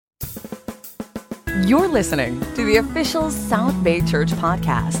You're listening to the official South Bay Church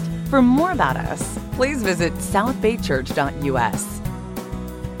podcast. For more about us, please visit southbaychurch.us.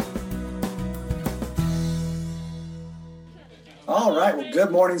 All right. Well,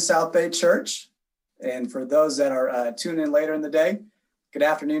 good morning, South Bay Church. And for those that are tuning in later in the day, good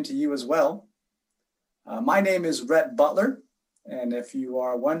afternoon to you as well. My name is Rhett Butler. And if you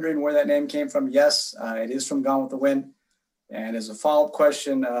are wondering where that name came from, yes, it is from Gone with the Wind. And as a follow-up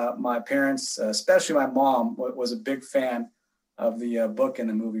question, my parents, especially my mom, was a big fan of the book and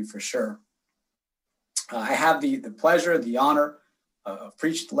the movie for sure. I have the pleasure, the honor of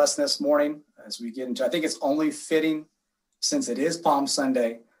preaching the lesson this morning as we get into, I think it's only fitting, since it is Palm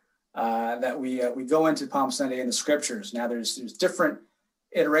Sunday, that we go into Palm Sunday in the scriptures. Now, there's different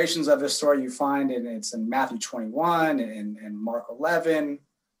iterations of this story you find, and it's in Matthew 21 and Mark 11,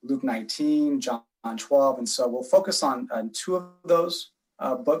 Luke 19, John 12. And so we'll focus on two of those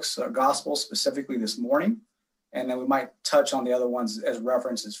books, Gospels specifically this morning. And then we might touch on the other ones as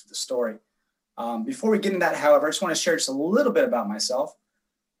references for the story. Before we get into that, however, I just want to share just a little bit about myself.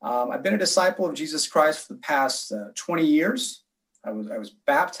 I've been a disciple of Jesus Christ for the past 20 years. I was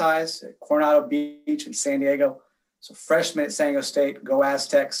baptized at Coronado Beach in San Diego. So freshman at San Diego State, go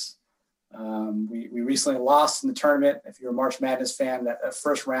Aztecs. We recently lost in the tournament. If you're a March Madness fan, that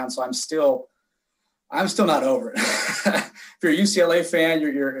first round. So I'm still not over it. If you're a UCLA fan,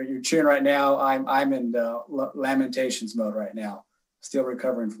 you're cheering right now. I'm in lamentations mode right now, still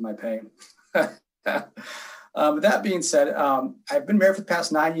recovering from my pain. But that being said, I've been married for the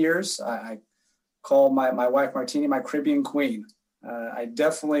past 9 years. I call my wife Martini my Caribbean queen. I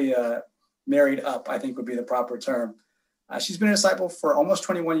definitely married up, I think would be the proper term. She's been a disciple for almost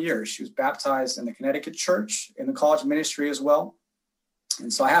 21 years. She was baptized in the Connecticut church, in the college ministry as well.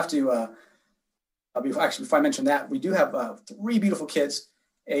 And so I have to, before I mention that, we do have 3 beautiful kids,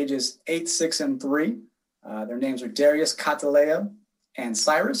 ages 8, 6, and 3. Their names are Darius, Katalea, and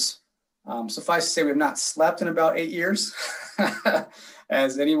Cyrus. Suffice to say, we have not slept in about 8 years,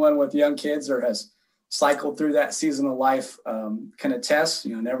 as anyone with young kids or has cycled through that season of life can attest.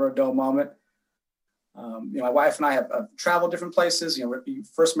 Never a dull moment. My wife and I have traveled different places. We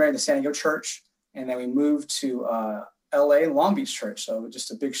first married in the San Diego church, and then we moved to LA and Long Beach church. So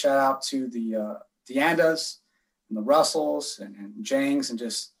just a big shout out to the Andas and the Russells and Jangs and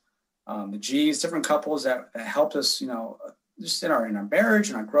just the G's, different couples that helped us, just in our marriage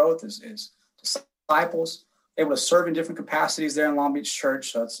and our growth as disciples, able to serve in different capacities there in Long Beach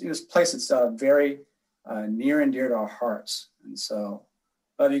church. So it's this place that's very near and dear to our hearts. And so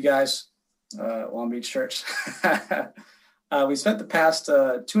love you guys, Long Beach church. We spent the past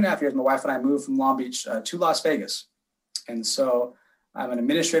 2.5 years, my wife and I moved from Long Beach to Las Vegas. And so I'm an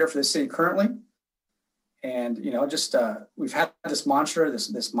administrator for the city currently. And, we've had this mantra,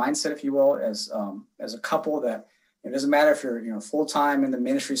 this mindset, if you will, as a couple that it doesn't matter if you're, full-time in the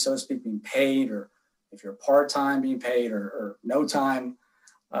ministry, so to speak, being paid, or if you're part-time being paid or no time,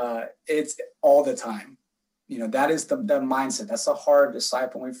 it's all the time. That is the mindset. That's the heart of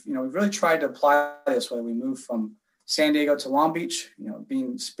disciple. We've really tried to apply this whether we moved from San Diego to Long Beach,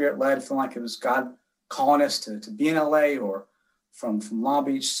 being spirit-led, feeling like it was God calling us to be in LA, or from Long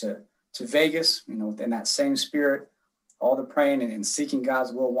Beach to Vegas, within that same spirit, all the praying and seeking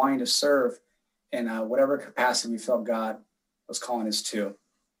God's will, wanting to serve in whatever capacity we felt God was calling us to.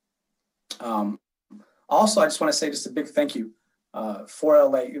 Also, I just want to say just a big thank you for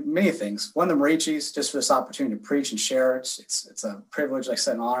LA, many things. One of the Marichis, just for this opportunity to preach and share. It's a privilege, like I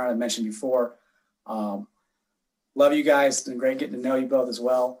said, an honor, I mentioned before. Love you guys. It's been great getting to know you both as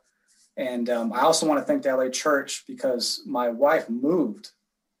well. And I also want to thank the LA church because my wife moved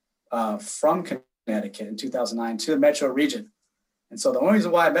from Connecticut in 2009 to the metro region. And so the only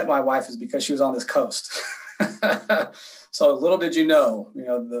reason why I met my wife is because she was on this coast. So little did you know,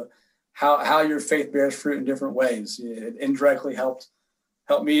 how your faith bears fruit in different ways. It indirectly helped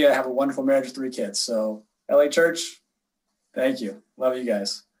me have a wonderful marriage with 3 kids. So LA church, thank you. Love you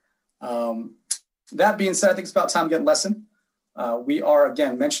guys. That being said, I think it's about time to get a lesson. We are,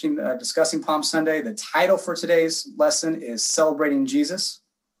 again, discussing Palm Sunday. The title for today's lesson is Celebrating Jesus,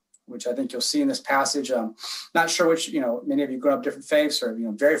 which I think you'll see in this passage. Not sure which, many of you grew up different faiths or,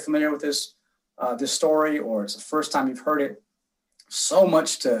 very familiar with this story, or it's the first time you've heard it. So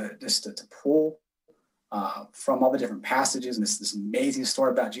much to pull from all the different passages and this amazing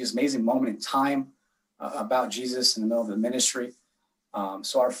story about Jesus, amazing moment in time about Jesus in the middle of the ministry.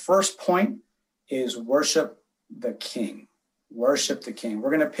 So our first point is worship the King. Worship the King. We're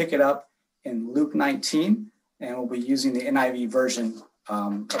going to pick it up in Luke 19, and we'll be using the NIV version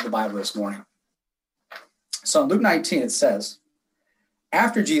of the Bible this morning. So in Luke 19, it says,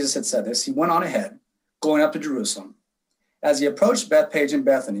 after Jesus had said this, he went on ahead, going up to Jerusalem. As he approached Bethpage and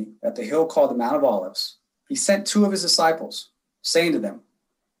Bethany at the hill called the Mount of Olives, he sent two of his disciples, saying to them,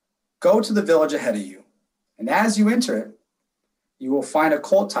 "Go to the village ahead of you, and as you enter it, you will find a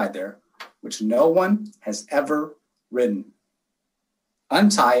colt tied there, which no one has ever ridden.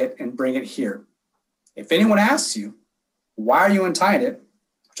 Untie it and bring it here. If anyone asks you, 'Why are you untying it?'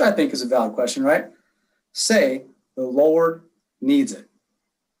 which I think is a valid question, right? Say, 'The Lord needs it.'"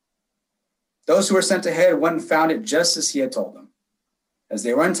 Those who were sent ahead went and found it just as he had told them. As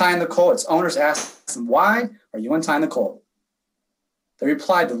they were untying the colt, its owners asked them, "Why are you untying the colt?" They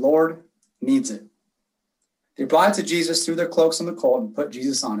replied, "The Lord needs it." They brought it to Jesus, threw their cloaks on the colt, and put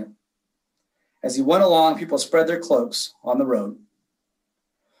Jesus on it. As he went along, people spread their cloaks on the road.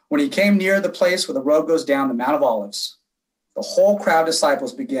 When he came near the place where the road goes down the Mount of Olives, the whole crowd of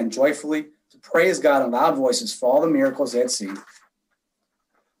disciples began joyfully to praise God in loud voices for all the miracles they had seen.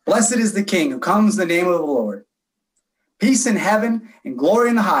 "Blessed is the King who comes in the name of the Lord. Peace in heaven and glory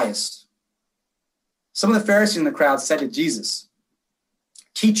in the highest." Some of the Pharisees in the crowd said to Jesus,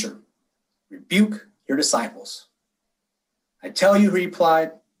 "Teacher, rebuke your disciples." "I tell you," he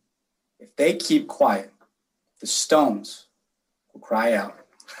replied, "if they keep quiet, the stones will cry out."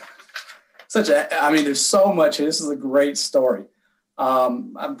 There's so much. This is a great story.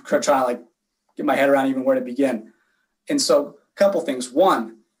 I'm trying to get my head around even where to begin. And so a couple things.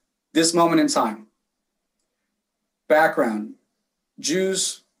 One, this moment in time. Background,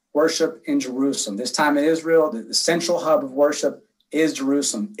 Jews worship in Jerusalem. This time in Israel, the central hub of worship is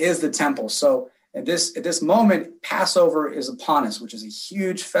Jerusalem, is the temple. So at this moment, Passover is upon us, which is a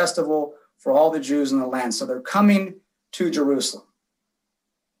huge festival for all the Jews in the land. So they're coming to Jerusalem.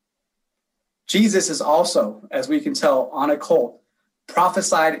 Jesus is also, as we can tell, on a colt,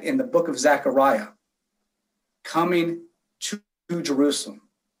 prophesied in the book of Zechariah, coming to Jerusalem,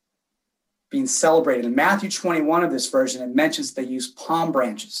 being celebrated. In Matthew 21 of this version, it mentions they use palm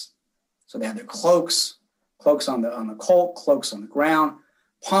branches. So they had their cloaks on the colt, cloaks on the ground,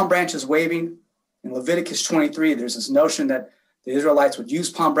 palm branches waving. In Leviticus 23, there's this notion that the Israelites would use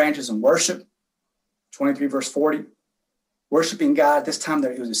palm branches in worship. 23 verse 40. Worshiping God at this time,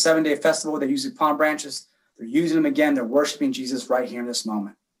 it was a 7-day festival. They're using palm branches. They're using them again. They're worshiping Jesus right here in this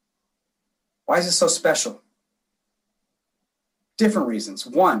moment. Why is it so special? Different reasons.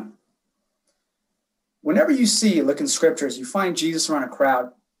 One, whenever you look in scriptures, you find Jesus around a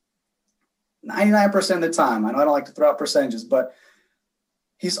crowd, 99% of the time. I know I don't like to throw out percentages, but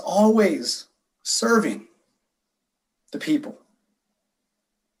he's always serving the people.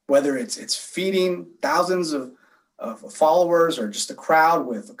 Whether it's feeding thousands of followers or just a crowd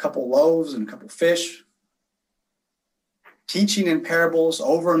with a couple loaves and a couple fish, teaching in parables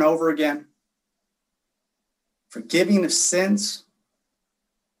over and over again, forgiving of sins,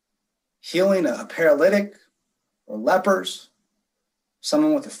 healing a paralytic or lepers,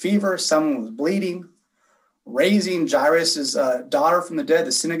 someone with a fever, someone with bleeding, raising Jairus' daughter from the dead,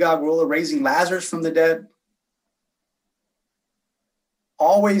 the synagogue ruler, raising Lazarus from the dead.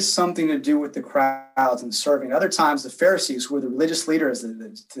 Always something to do with the crowds and serving. Other times, the Pharisees, who were the religious leaders,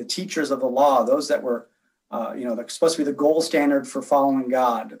 the teachers of the law, those that were, they're supposed to be the gold standard for following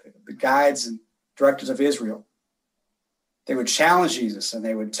God, the guides and directors of Israel. They would challenge Jesus and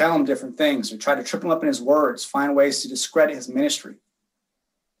they would tell him different things or try to trip him up in his words, find ways to discredit his ministry.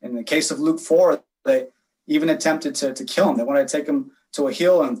 In the case of Luke 4, they even attempted to kill him. They wanted to take him to a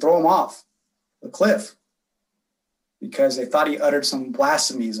hill and throw him off the cliff because they thought he uttered some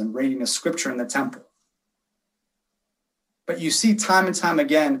blasphemies and reading a scripture in the temple. But you see time and time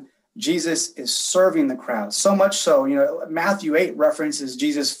again, Jesus is serving the crowd. So much so, Matthew 8 references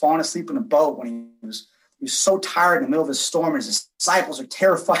Jesus falling asleep in a boat when he was so tired in the middle of a storm, and his disciples are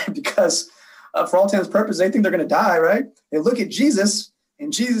terrified because for all intents and purposes, they think they're going to die, right? They look at Jesus,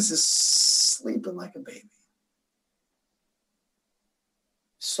 and Jesus is sleeping like a baby.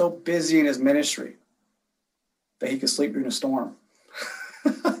 So busy in his ministry that he could sleep during a storm.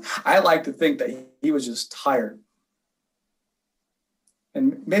 I like to think that he was just tired.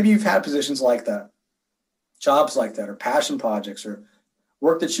 And maybe you've had positions like that, jobs like that, or passion projects, or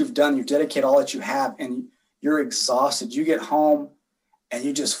work that you've done, you dedicate all that you have, and you're exhausted. You get home and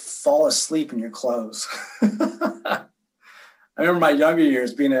you just fall asleep in your clothes. I remember my younger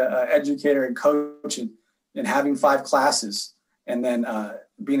years being an educator and coach and having 5 classes, and then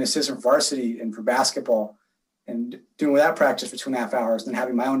being assistant for varsity and for basketball and doing that practice for 2.5 hours, then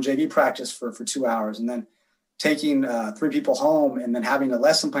having my own JV practice for 2 hours, and then taking 3 people home and then having a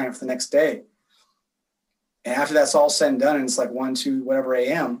lesson plan for the next day. And after that's all said and done, and it's like 1, 2, whatever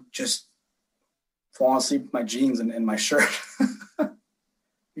a.m., just falling asleep with my jeans and my shirt.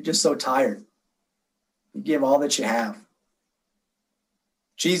 You're just so tired. You give all that you have.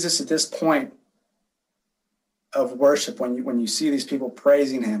 Jesus, at this point of worship, when you see these people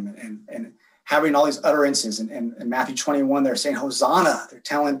praising him and having all these utterances, and in Matthew 21, they're saying, Hosanna. They're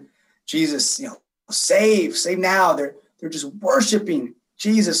telling Jesus, save now. They're just worshiping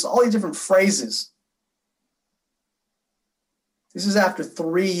Jesus, all these different phrases. This is after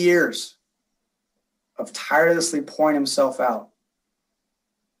 3 years of tirelessly pouring himself out.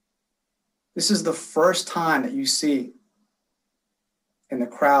 This is the first time that you see in the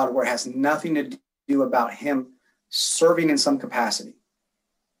crowd where it has nothing to do about him serving in some capacity.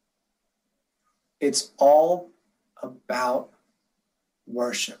 It's all about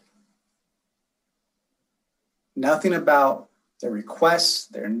worship. Nothing about their requests,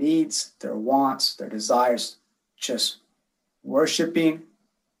 their needs, their wants, their desires, just worshiping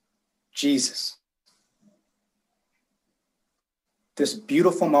Jesus. This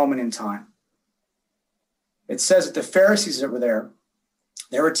beautiful moment in time. It says that the Pharisees that were there,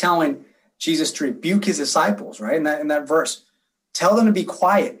 they were telling Jesus to rebuke his disciples, right? In that verse, tell them to be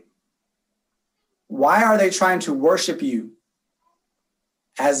quiet. Why are they trying to worship you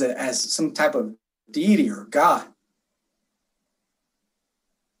as some type of deity or God?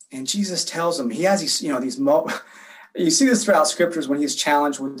 And Jesus tells them, he has these, you see this throughout scriptures when he's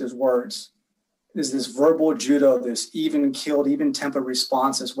challenged with his words. There's this verbal judo, this even-keeled, even-tempered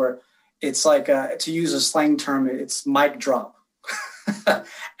responses where it's like, to use a slang term, it's mic drop.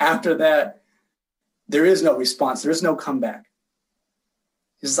 After that, there is no response. There is no comeback.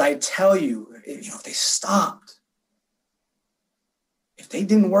 As I tell you, if they stopped, if they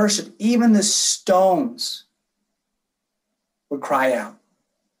didn't worship, even the stones would cry out.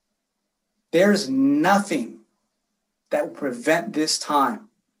 There's nothing that will prevent this time.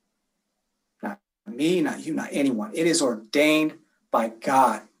 Not me, not you, not anyone. It is ordained by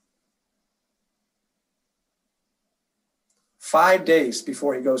God. 5 days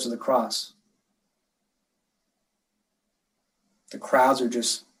before he goes to the cross, the crowds are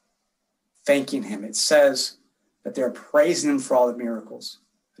just thanking him. It says that they're praising him for all the miracles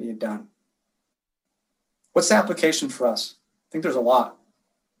that he had done. What's the application for us? I think there's a lot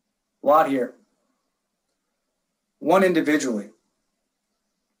here. One, individually.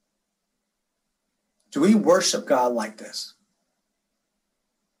 Do we worship God like this?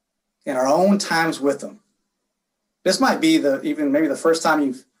 In our own times with him? This might be maybe the first time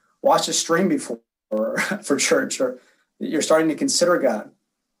you've watched a stream before for church, or you're starting to consider God.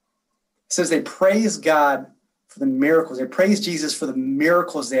 It says they praised God for the miracles. They praised Jesus for the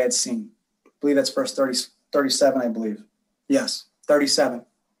miracles they had seen. I believe that's verse 37, I believe. Yes, 37.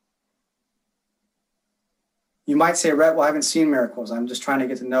 You might say, Rhett, well, I haven't seen miracles. I'm just trying to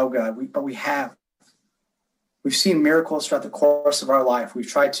get to know God. But we have. We've seen miracles throughout the course of our life. We've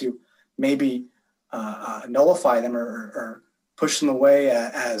tried to maybe nullify them or push them away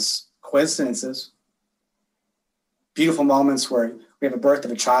as coincidences. Beautiful moments where we have a birth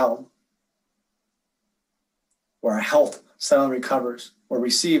of a child, where our health suddenly recovers, where we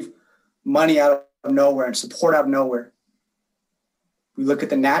receive money out of nowhere and support out of nowhere. We look at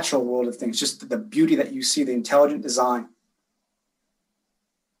the natural world of things, just the beauty that you see, the intelligent design.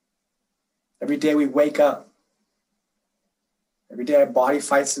 Every day we wake up. Every day our body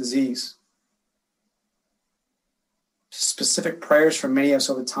fights disease. Specific prayers from many of us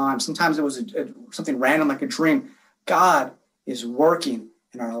over time. Sometimes it was something random like a dream. God is working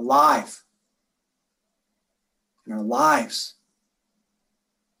in our lives.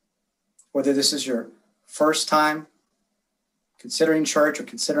 Whether this is your first time considering church or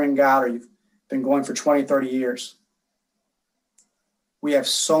considering God, or you've been going for 20, 30 years, we have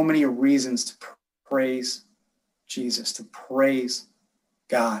so many reasons to praise Jesus, to praise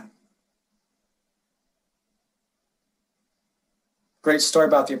God. Great story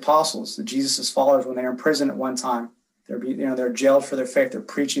about the apostles, the Jesus' followers, when they were in prison at one time. They're jailed for their faith. They're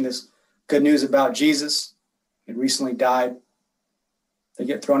preaching this good news about Jesus. He recently died. They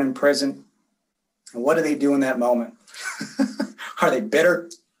get thrown in prison. And what do they do in that moment? Are they bitter?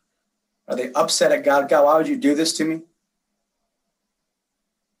 Are they upset at God? God, why would you do this to me?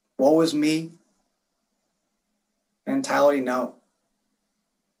 Woe is me. Mentality, no.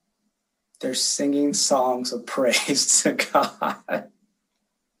 They're singing songs of praise to God.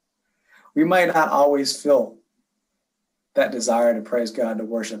 We might not always feel that desire to praise God, to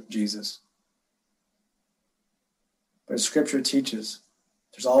worship Jesus. But as Scripture teaches,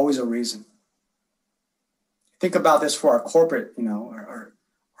 there's always a reason. Think about this for our corporate,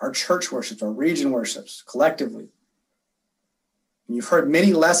 our church worships, our region worships, collectively. And you've heard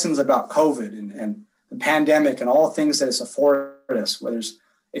many lessons about COVID and the pandemic and all the things that it's afforded us, whether it's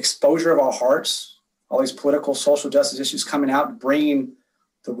exposure of our hearts, all these political, social justice issues coming out, bringing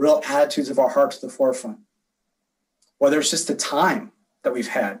the real attitudes of our heart to the forefront. Whether it's just the time that we've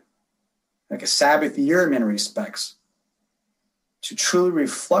had, like a Sabbath year in many respects, to truly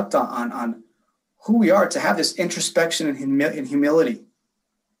reflect on who we are, to have this introspection and humility,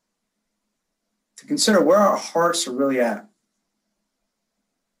 to consider where our hearts are really at,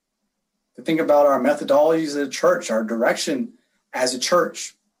 to think about our methodologies as a church, our direction as a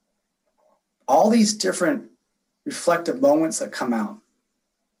church, all these different reflective moments that come out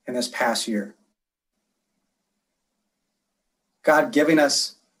in this past year. God giving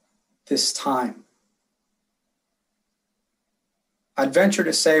us this time. I'd venture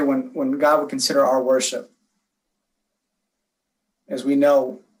to say when God would consider our worship, as we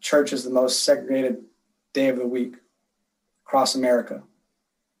know, church is the most segregated day of the week across America.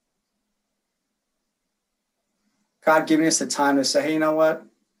 God giving us the time to say, hey, you know what?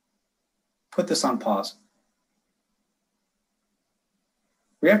 Put this on pause.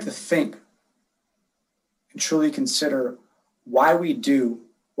 We have to think and truly consider why we do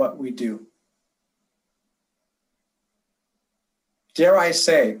what we do. Dare I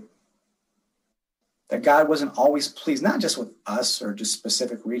say that God wasn't always pleased, not just with us or just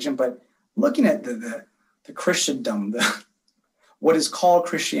specific region, but looking at the Christendom, what is called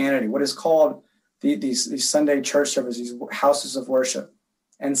Christianity, what is called these Sunday church services, these houses of worship,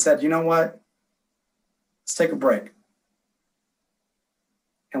 and said, you know what? Let's take a break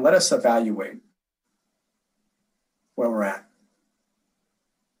and let us evaluate where we're at.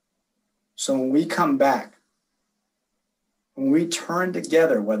 So when we come back, when we turn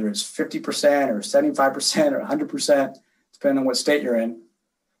together, whether it's 50% or 75% or 100%, depending on what state you're in,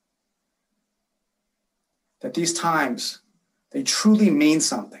 that these times, they truly mean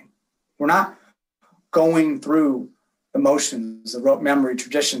something. We're not going through the motions, the rote memory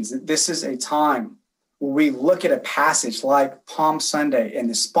traditions. This is a time where we look at a passage like Palm Sunday and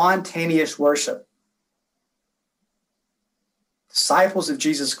the spontaneous worship. Disciples of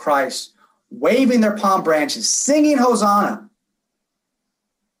Jesus Christ waving their palm branches, singing Hosanna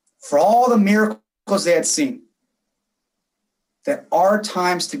for all the miracles they had seen. That our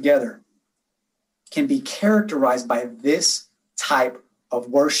times together can be characterized by this type of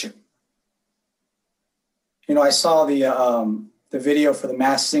worship. You know, I saw the video for the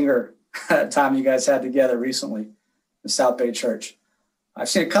Masked Singer time you guys had together recently, the South Bay Church. I've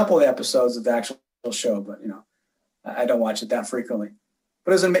seen a couple of the episodes of the actual show, but, you know, I don't watch it that frequently.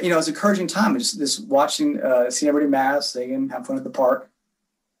 But it was, you know, it's an encouraging time. It's just watching, seeing everybody mass, singing, have fun at the park.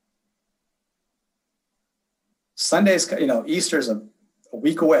 Sundays, you know, Easter's a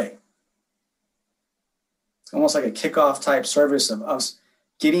week away. It's almost like a kickoff type service of us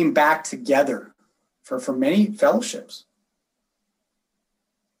getting back together for many fellowships.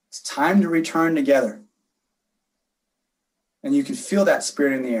 It's time to return together. And you can feel that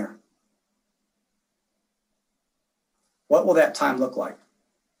spirit in the air. What will that time look like?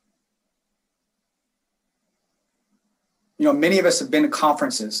 You know, many of us have been to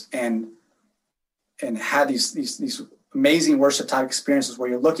conferences and had these amazing worship type experiences where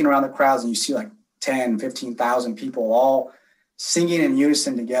you're looking around the crowds and you see like 10, 15,000 people all singing in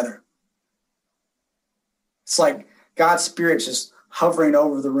unison together. It's like God's Spirit's just hovering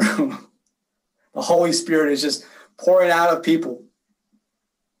over the room. The Holy Spirit is just pouring out of people.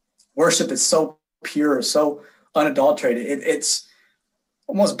 Worship is so pure, so unadulterated. It's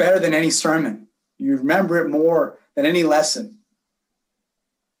almost better than any sermon. You remember it more than any lesson.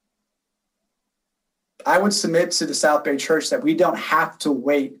 I would submit to the South Bay Church that we don't have to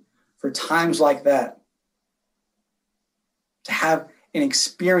wait for times like that to have an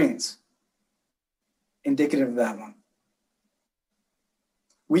experience indicative of that one.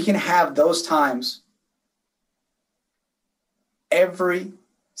 We can have those times every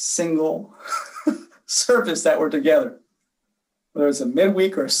single service that we're together, whether it's a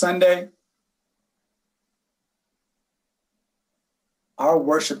midweek or a Sunday. Our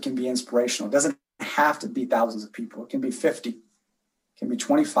worship can be inspirational. It doesn't have to be thousands of people. It can be 50. It can be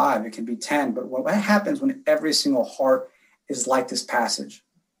 25. It can be 10. But what happens when every single heart is like this passage?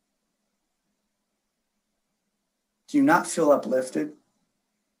 Do you not feel uplifted,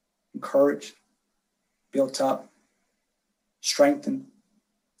 encouraged, built up, strengthened,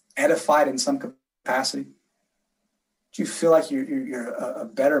 edified in some capacity? Do you feel like you're a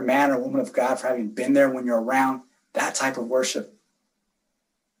better man or woman of God for having been there when you're around that type of worship?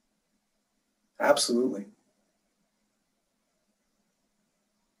 Absolutely.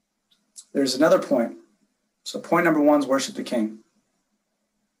 There's another point. So point number 1 is worship the King.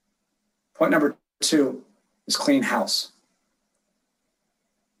 Point number 2 is clean house.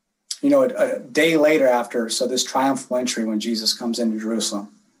 A day later after, so this triumphal entry when Jesus comes into Jerusalem,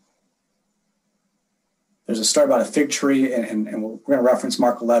 there's a story about a fig tree, and we're going to reference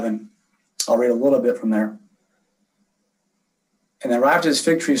Mark 11. I'll read a little bit from there. And then right after this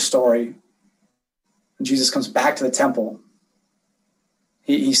fig tree story, when Jesus comes back to the temple,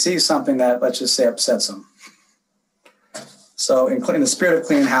 he sees something that, let's just say, upsets him. So in the spirit of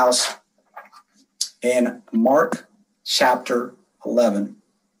cleaning house, in Mark chapter 11,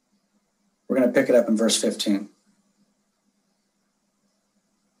 we're going to pick it up in verse 15.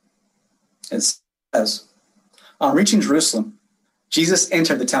 It says, on reaching Jerusalem, Jesus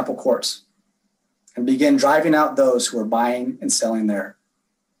entered the temple courts and began driving out those who were buying and selling there.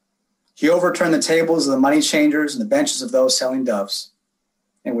 He overturned the tables of the money changers and the benches of those selling doves,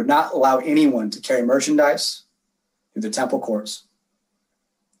 and would not allow anyone to carry merchandise through the temple courts.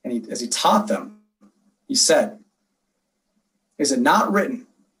 And as he taught them, he said, is it not written,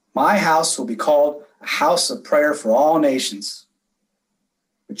 my house will be called a house of prayer for all nations,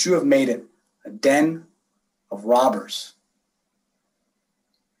 but you have made it a den of robbers.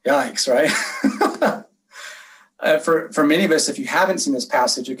 Yikes, right? For many of us, if you haven't seen this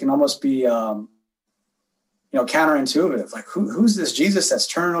passage, it can almost be counterintuitive. Like, who's this Jesus that's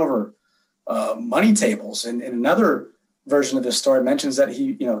turning over money tables? And another version of this story mentions that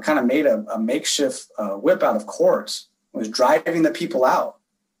he, kind of made a makeshift whip out of cords, was driving the people out.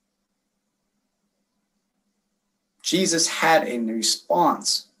 Jesus had a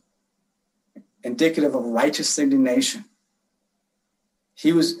response indicative of righteous indignation.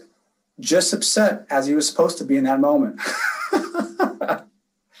 He was just upset as he was supposed to be in that moment.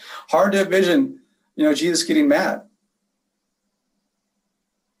 Hard to envision, Jesus getting mad,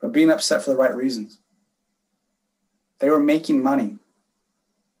 but being upset for the right reasons. They were making money.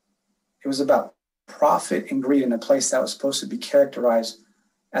 It was about profit and greed in a place that was supposed to be characterized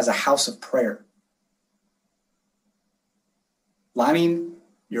as a house of prayer. Lining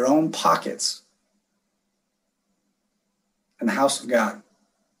your own pockets in the house of God.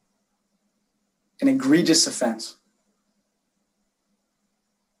 An egregious offense.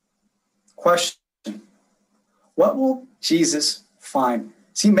 Question: what will Jesus find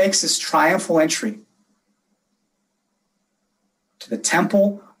as he makes this triumphal entry to the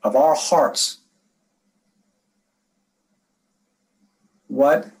temple of our hearts?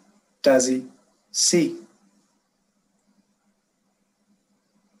 What does he see?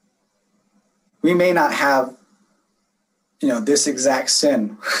 We may not have, this exact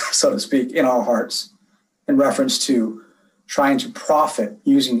sin, so to speak, in our hearts in reference to trying to profit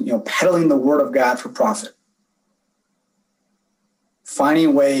using, peddling the word of God for profit.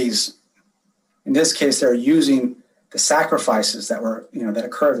 Finding ways, in this case, they're using the sacrifices that were, that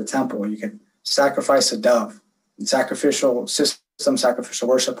occur at the temple, where you could sacrifice a dove. And sacrificial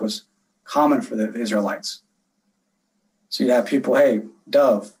worship was common for the Israelites. So you'd have people, hey,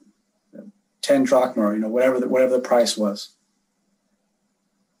 dove, 10 drachma, whatever the price was.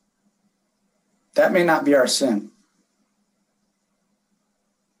 That may not be our sin.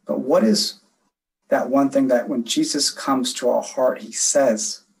 But what is that one thing that when Jesus comes to our heart, he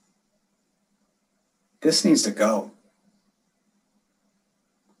says, this needs to go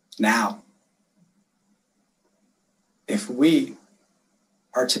now. If we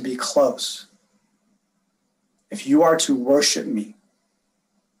are to be close, if you are to worship me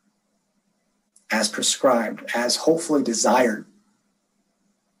as prescribed, as hopefully desired,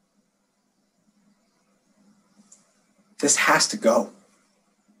 this has to go.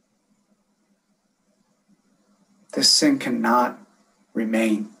 This sin cannot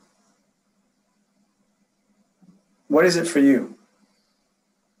remain. What is it for you?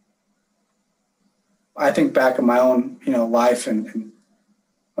 I think back in my own, life and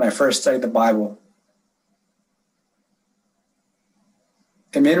when I first studied the Bible.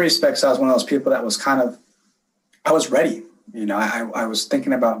 In many respects, I was one of those people that was I was ready. I was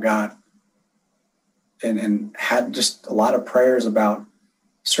thinking about God and had just a lot of prayers about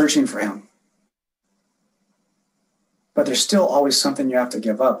searching for him. But there's still always something you have to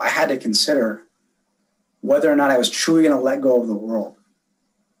give up. I had to consider whether or not I was truly going to let go of the world.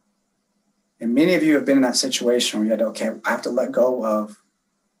 And many of you have been in that situation where you had to, okay, I have to let go of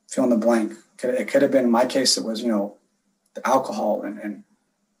fill in the blank. It could have been, in my case, it was, the alcohol and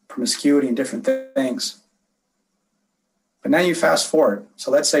promiscuity and different things. But now you fast forward.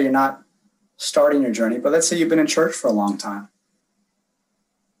 So let's say you're not starting your journey, but let's say you've been in church for a long time.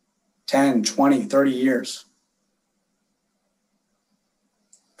 10, 20, 30 years.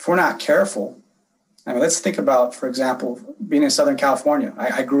 If we're not careful, let's think about, for example, being in Southern California.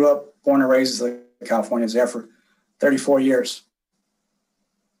 I grew up, born and raised in California, was there for 34 years.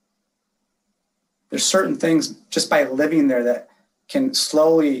 There's certain things just by living there that can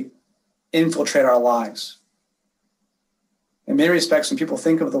slowly infiltrate our lives. In many respects, when people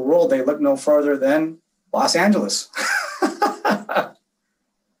think of the world, they look no further than Los Angeles.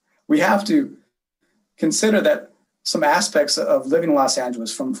 We have to consider that some aspects of living in Los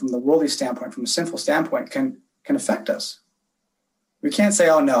Angeles from the worldly standpoint, from a sinful standpoint, can affect us. We can't say,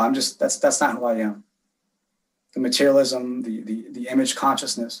 oh no, that's not who I am. The materialism, the image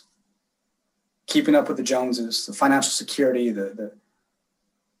consciousness, keeping up with the Joneses, the financial security, the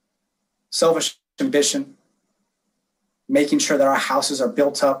selfish ambition, making sure that our houses are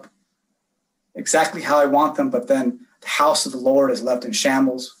built up exactly how I want them, but then the house of the Lord is left in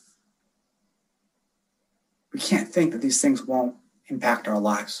shambles. We can't think that these things won't impact our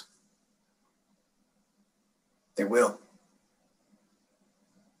lives. They will.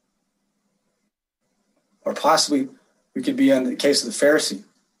 Or possibly we could be in the case of the Pharisee,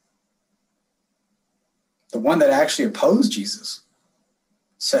 the one that actually opposed Jesus,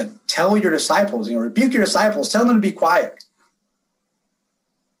 said, tell your disciples, rebuke your disciples, tell them to be quiet.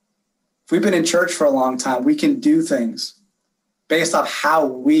 If we've been in church for a long time, we can do things based off how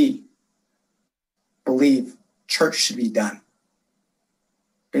we believe church should be done.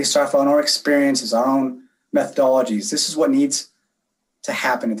 Based off on our experiences, our own methodologies. This is what needs to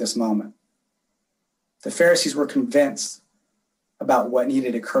happen at this moment. The Pharisees were convinced about what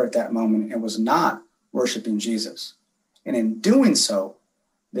needed to occur at that moment and was not worshiping Jesus. And in doing so,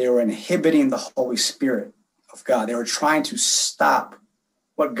 they were inhibiting the Holy Spirit of God. They were trying to stop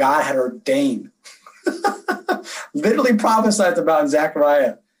what God had ordained. Literally prophesied about in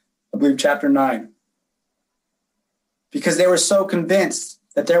Zechariah, I believe chapter 9. Because they were so convinced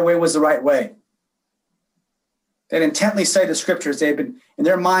that their way was the right way. They'd intently studied the scriptures. They had been, in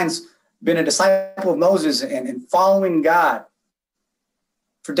their minds, been a disciple of Moses and following God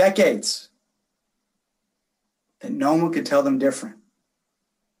for decades. That no one could tell them different.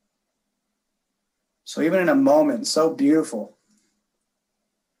 So even in a moment so beautiful,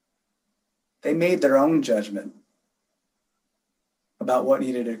 they made their own judgment about what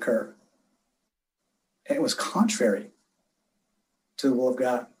needed to occur. And it was contrary to the will of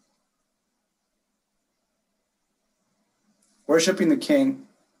God. Worshiping the King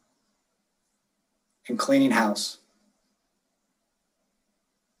and cleaning house.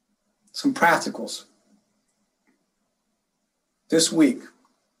 Some practicals. This week,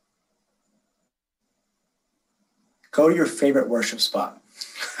 go to your favorite worship spot.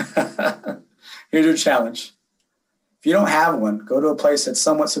 Here's your challenge. If you don't have one, go to a place that's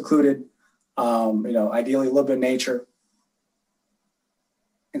somewhat secluded, ideally a little bit of nature,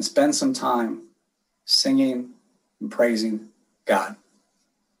 and spend some time singing and praising God.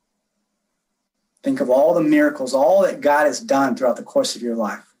 Think of all the miracles, all that God has done throughout the course of your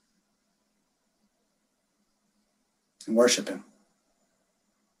life, and worship Him.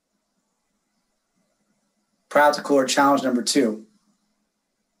 Practical or challenge number 2.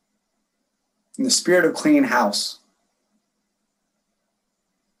 In the spirit of cleaning house,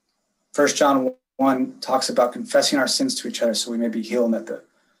 1 John 1 talks about confessing our sins to each other so we may be healed, and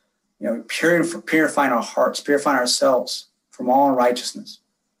that purifying our hearts, purifying ourselves from all unrighteousness.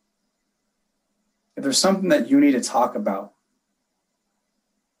 If there's something that you need to talk about,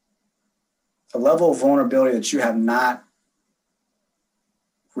 the level of vulnerability that you have not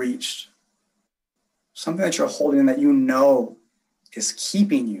reached, something that you're holding in that you know is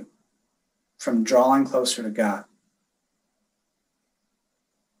keeping you from drawing closer to God.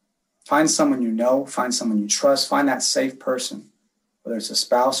 Find someone you know, find someone you trust, find that safe person, whether it's a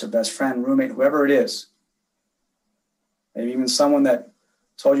spouse or best friend, roommate, whoever it is. Maybe even someone that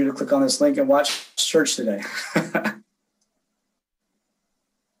told you to click on this link and watch church today.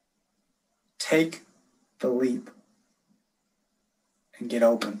 Take the leap and get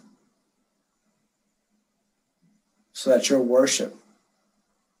open so that your worship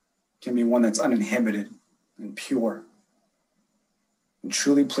can be one that's uninhibited and pure and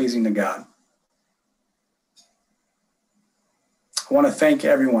truly pleasing to God. I want to thank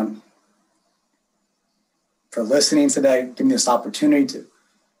everyone for listening today, giving me this opportunity to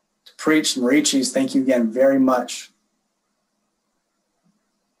preach. Marichis, thank you again very much.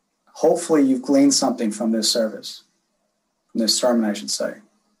 Hopefully you've gleaned something from this service, from this sermon, I should say,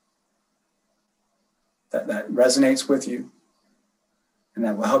 that resonates with you and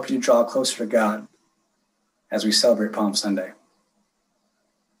that will help you draw closer to God as we celebrate Palm Sunday.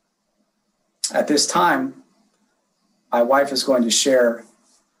 At this time, my wife is going to share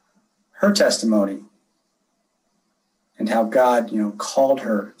her testimony and how God, called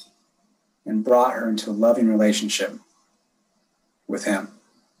her and brought her into a loving relationship with Him.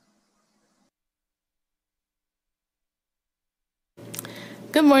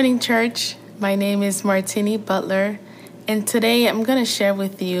 Good morning, church. My name is Rhett Butler, and today I'm going to share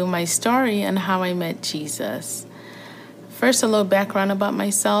with you my story and how I met Jesus. First, a little background about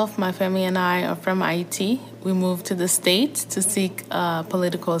myself. My family and I are from Haiti. We moved to the States to seek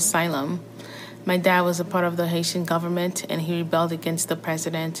political asylum. My dad was a part of the Haitian government, and he rebelled against the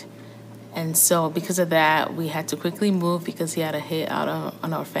president. And so because of that, we had to quickly move because he had a hit out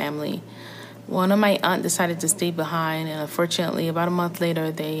on our family. One of my aunt decided to stay behind, and unfortunately, about a month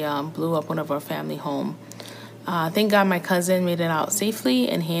later, they blew up one of our family home. Thank God my cousin made it out safely,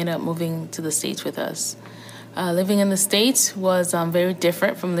 and he ended up moving to the States with us. Living in the States was very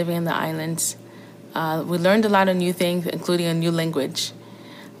different from living in the islands. We learned a lot of new things, including a new language.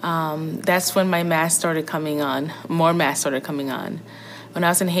 That's when my mask started coming on. More masks started coming on. When I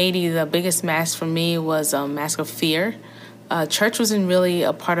was in Haiti, the biggest mask for me was a mask of fear. Church wasn't really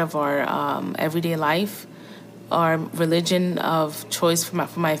a part of our everyday life. Our religion of choice for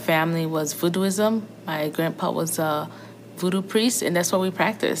my family was voodooism. My grandpa was a voodoo priest, and that's what we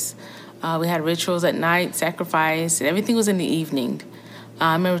practiced. We had rituals at night, sacrifice, and everything was in the evening.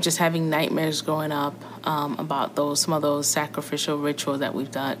 I remember just having nightmares growing up about some of those sacrificial rituals that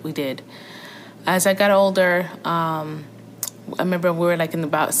we did. As I got older, I remember we were like in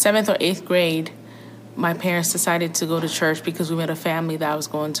about 7th or 8th grade. My parents decided to go to church because we met a family that was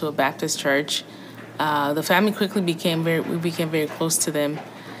going to a Baptist church. The family quickly became very close to them.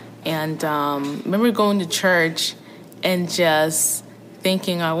 And I remember going to church and just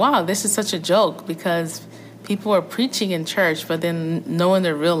thinking, oh, wow, this is such a joke, because people were preaching in church, but then knowing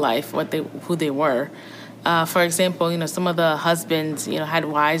their real life, who they were. For example, some of the husbands, had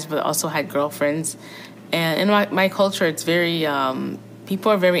wives, but also had girlfriends. And in my culture, it's very,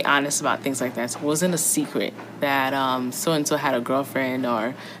 people are very honest about things like that. So it wasn't a secret that so-and-so had a girlfriend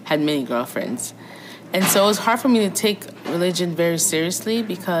or had many girlfriends. And so it was hard for me to take religion very seriously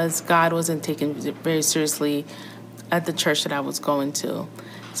because God wasn't taken very seriously at the church that I was going to.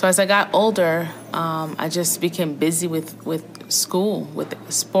 So as I got older, I just became busy with school, with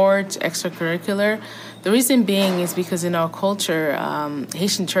sports, extracurricular. The reason being is because in our culture,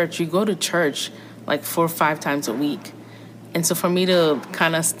 Haitian church, you go to church like 4 or 5 times a week. And so for me to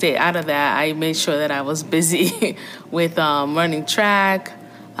kind of stay out of that, I made sure that I was busy with running track,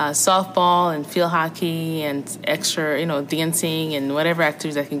 softball and field hockey and extra, dancing and whatever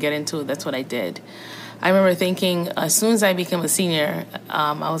activities I can get into. That's what I did. I remember thinking as soon as I became a senior,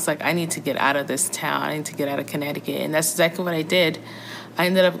 I was like, I need to get out of this town. I need to get out of Connecticut. And that's exactly what I did. I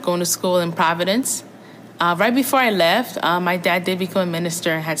ended up going to school in Providence. Right before I left, my dad did become a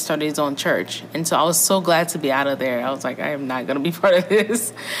minister and had started his own church. And so I was so glad to be out of there. I was like, I am not going to be part of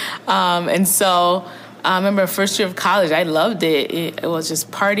this. And so I remember first year of college, I loved it. It was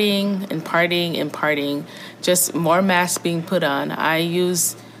just partying and partying and partying, just more masks being put on. I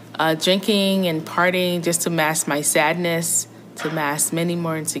used drinking and partying just to mask my sadness, to mask many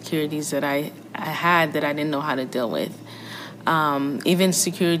more insecurities that I had that I didn't know how to deal with. Even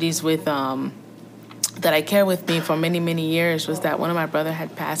insecurities with that I carried with me for many, many years was that one of my brother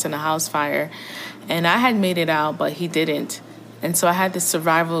had passed in a house fire, and I had made it out, but he didn't. And so I had this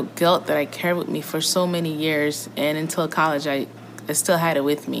survival guilt that I carried with me for so many years, and until college, I still had it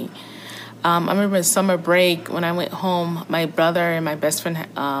with me. I remember summer break when I went home, my brother and my best friend,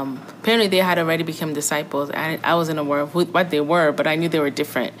 apparently they had already become disciples. I wasn't aware of what they were, but I knew they were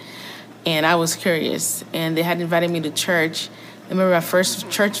different. And I was curious, and they had invited me to church. I remember my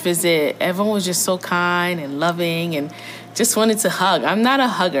first church visit, everyone was just so kind and loving and just wanted to hug. I'm not a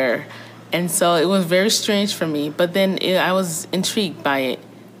hugger, and so it was very strange for me. But then I was intrigued by it,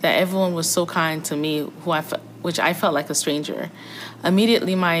 that everyone was so kind to me, which I felt like a stranger.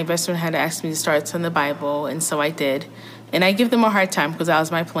 Immediately, my best friend had asked me to start studying the Bible, and so I did. And I give them a hard time because that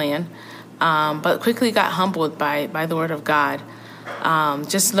was my plan, but quickly got humbled by the Word of God.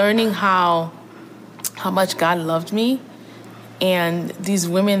 Just learning how much God loved me. And these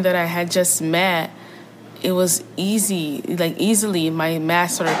women that I had just met, it was easily my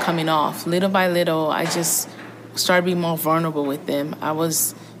mask started coming off. Little by little, I just started being more vulnerable with them. I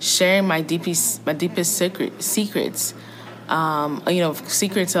was sharing my deepest secrets, secrets of, how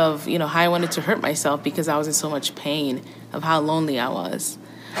I wanted to hurt myself because I was in so much pain of how lonely I was.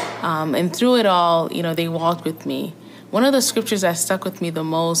 And through it all, they walked with me. One of the scriptures that stuck with me the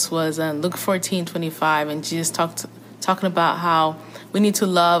most was Luke 14:25, and Jesus talking about how we need to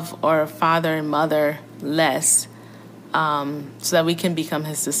love our father and mother less so that we can become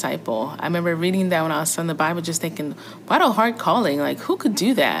his disciple. I remember reading that when I was studying the Bible, just thinking, what a hard calling. Like, who could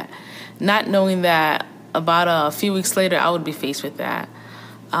do that? Not knowing that about a few weeks later, I would be faced with that.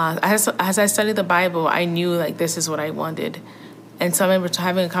 As I studied the Bible, I knew, this is what I wanted. And so I remember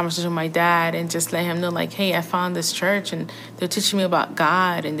having a conversation with my dad and just let him know, like, hey, I found this church and they're teaching me about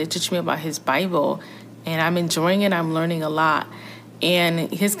God and they're teaching me about his Bible. And I'm enjoying it. I'm learning a lot.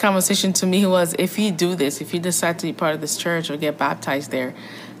 And his conversation to me was, if you do this, if you decide to be part of this church or get baptized there,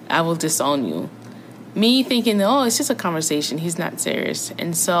 I will disown you. Me thinking, oh, it's just a conversation. He's not serious.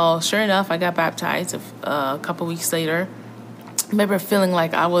 And so sure enough, I got baptized a couple weeks later. I remember feeling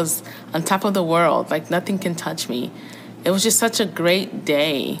like I was on top of the world, like nothing can touch me. It was just such a great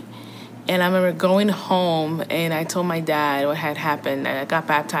day. And I remember going home and I told my dad what had happened. And I got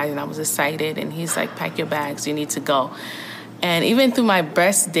baptized and I was excited. And he's like, pack your bags, you need to go. And even through my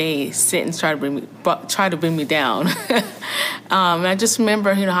best days, Satan tried to bring me down. And I just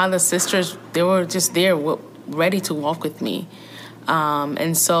remember, how the sisters, they were just there ready to walk with me.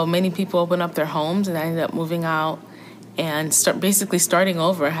 And so many people opened up their homes and I ended up moving out and basically starting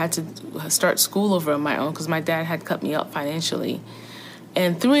over. I had to start school over on my own because my dad had cut me up financially.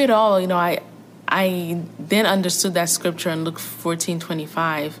 And through it all, I then understood that scripture in Luke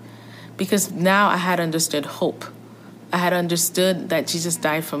 14:25 because now I had understood hope. I had understood that Jesus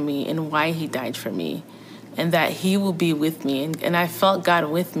died for me and why he died for me and that he will be with me. And I felt God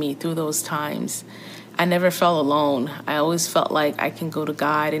with me through those times. I never felt alone. I always felt like I can go to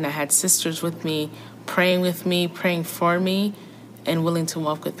God, and I had sisters with me, praying for me, and willing to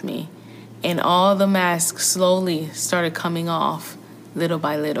walk with me. And all the masks slowly started coming off little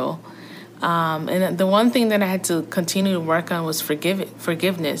by little. And the one thing that I had to continue to work on was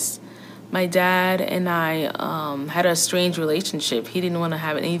forgiveness. My dad and I had a strange relationship. He didn't want to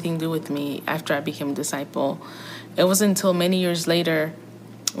have anything to do with me after I became a disciple. It wasn't until many years later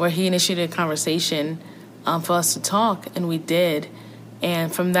where he initiated a conversation for us to talk, and we did.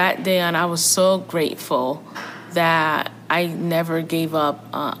 And from that day on, I was so grateful that I never gave up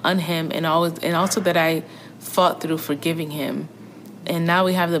on him, and also that I fought through forgiving him. And now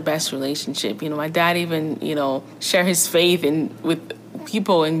we have the best relationship. My dad even, share his faith with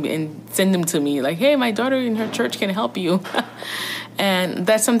people and send them to me like, hey, my daughter in her church can help you. And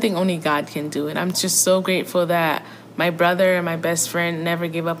that's something only God can do. And I'm just so grateful that my brother and my best friend never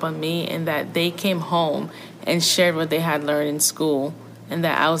gave up on me, and that they came home and shared what they had learned in school, and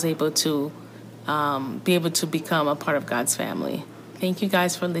that I was able to become a part of God's family. Thank you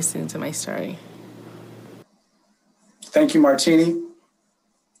guys for listening to my story. Thank you, Martini,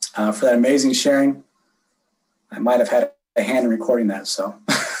 for that amazing sharing. I might have had a hand in recording that, so.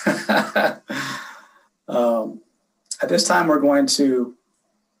 At this time, we're going to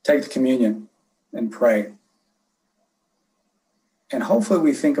take the communion and pray. And hopefully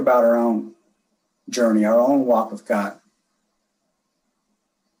we think about our own journey, our own walk with God.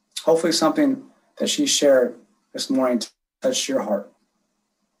 Hopefully something that she shared this morning touched your heart.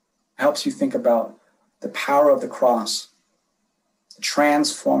 Helps you think about the power of the cross, the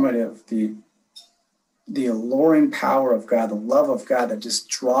transformative, the alluring power of God, the love of God that just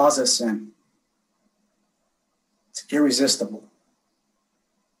draws us in. It's irresistible.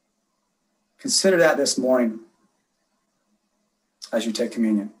 Consider that this morning as you take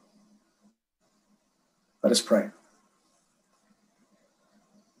communion. Let us pray.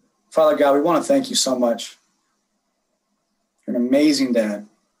 Father God, we want to thank you so much. You're an amazing dad,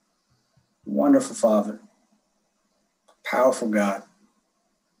 wonderful father, powerful God,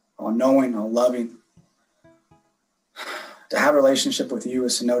 all-knowing, all-loving. To have a relationship with you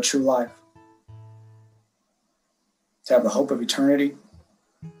is to know true life. To have the hope of eternity.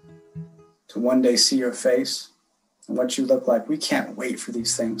 To one day see your face and what you look like. We can't wait for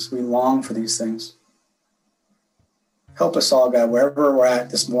these things. We long for these things. Help us all, God, wherever we're at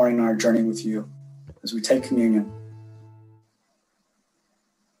this morning on our journey with you, as we take communion,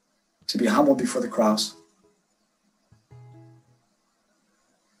 to be humble before the cross.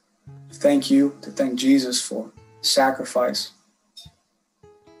 Thank you, to thank Jesus for sacrifice.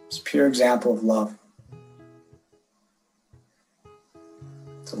 It's a pure example of love.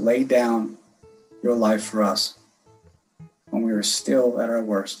 To lay down your life for us when we were still at our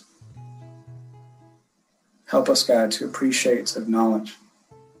worst. Help us, God, to appreciate, to acknowledge.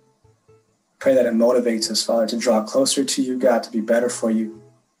 Pray that it motivates us, Father, to draw closer to you, God, to be better for you,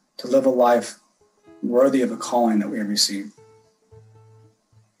 to live a life worthy of a calling that we have received.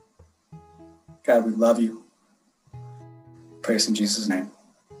 God, we love you. Praise in Jesus' name.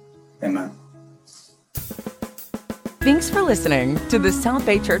 Amen. Thanks for listening to the South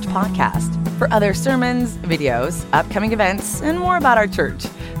Bay Church podcast. For other sermons, videos, upcoming events, and more about our church,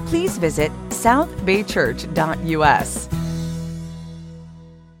 please visit southbaychurch.us.